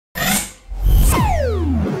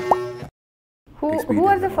Who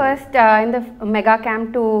was the first in the mega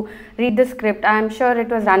camp to read the script? I'm sure it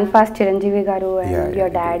was run past Chiranjeevi Garu and your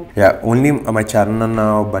dad. Yeah, only my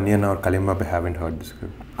Charananna or Banyan or Kalimba haven't heard the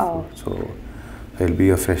script. Oh. So it'll be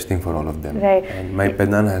a fresh thing for all of them. Right. And my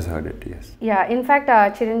Pedana has heard it, yes. Yeah, in fact,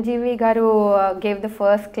 Chiranjeevi Garu gave the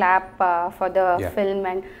first clap for the film,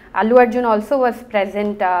 and Allu Arjun also was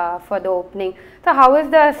present for the opening. So how is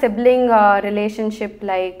the sibling relationship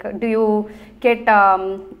like? Do you get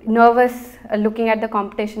nervous looking at the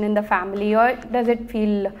competition in the family, or does it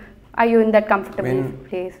feel, are you in that comfortable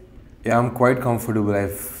place? Yeah, I'm quite comfortable.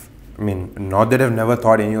 I mean, not that I've never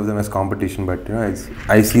thought any of them as competition, but you know,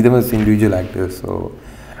 I see them as individual actors. So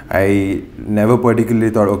I never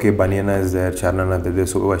particularly thought, okay, Banyana is there, Charnana, they're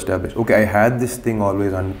so established. Okay, I had this thing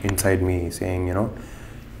always inside me saying, you know,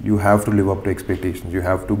 you have to live up to expectations. You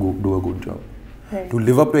have to do a good job. Right. To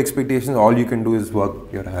live up to expectations, all you can do is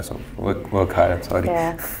work your ass off. Work hard, I'm sorry.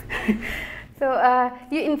 Yeah. So,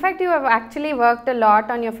 in fact, you have actually worked a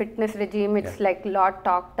lot on your fitness regime. It's like a lot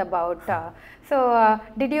talked about.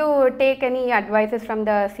 Did you take any advices from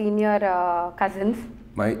the senior cousins?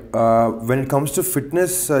 When it comes to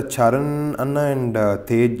fitness, Charan Anna and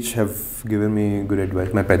Tej have given me good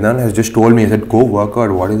advice. My Pedana has just told me, he said, go work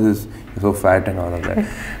out, what is this, you're so fat and all of that.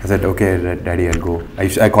 I said, okay, daddy, I'll go.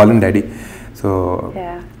 I call him daddy. So,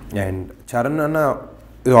 yeah. And Charan Anna,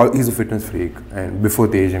 he's a fitness freak, and before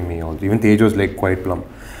Tej and me also. Even Tej was like quite plump.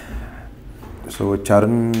 So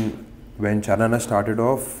when Charan started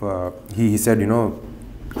off, he said, you know,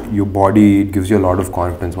 your body, it gives you a lot of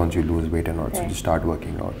confidence once you lose weight and all. So just start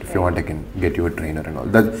working out. If you want, I can get you a trainer and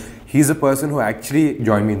all. He's the person who actually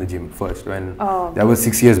joined me in the gym first when that was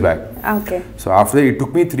 6 years back. Okay. So after that, it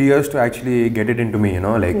took me 3 years to actually get it into me, you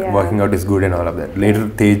know, like working out is good and all of that. Later,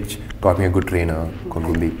 Tej taught me a good trainer called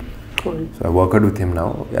Gulte.com. Cool. So I work out with him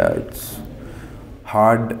now. Yeah, it's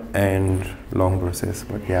hard and long process,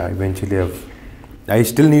 but yeah, eventually I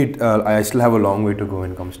still have a long way to go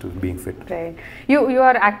when it comes to being fit. Right. You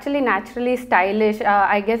are actually naturally stylish.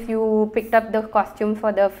 I guess you picked up the costume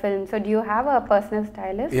for the film. So do you have a personal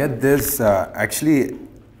stylist? Yeah, there's actually,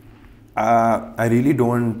 I really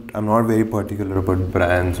don't, I'm not very particular about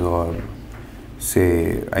brands or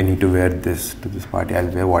say I need to wear this to this party. I'll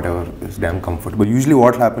wear whatever is damn comfortable. Usually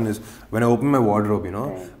what happens is when I open my wardrobe, you know,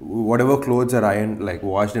 whatever clothes are ironed, like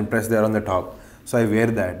washed and pressed there on the top. So I wear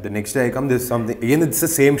that. The next day I come, there's something, again it's the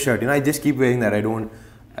same shirt, you know, I just keep wearing that. I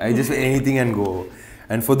just wear anything and go.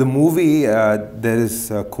 And for the movie, there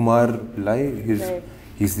is Kumar Lai,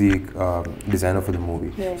 he's the designer for the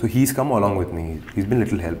movie. So he's come along with me. He's been a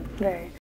little help. Right.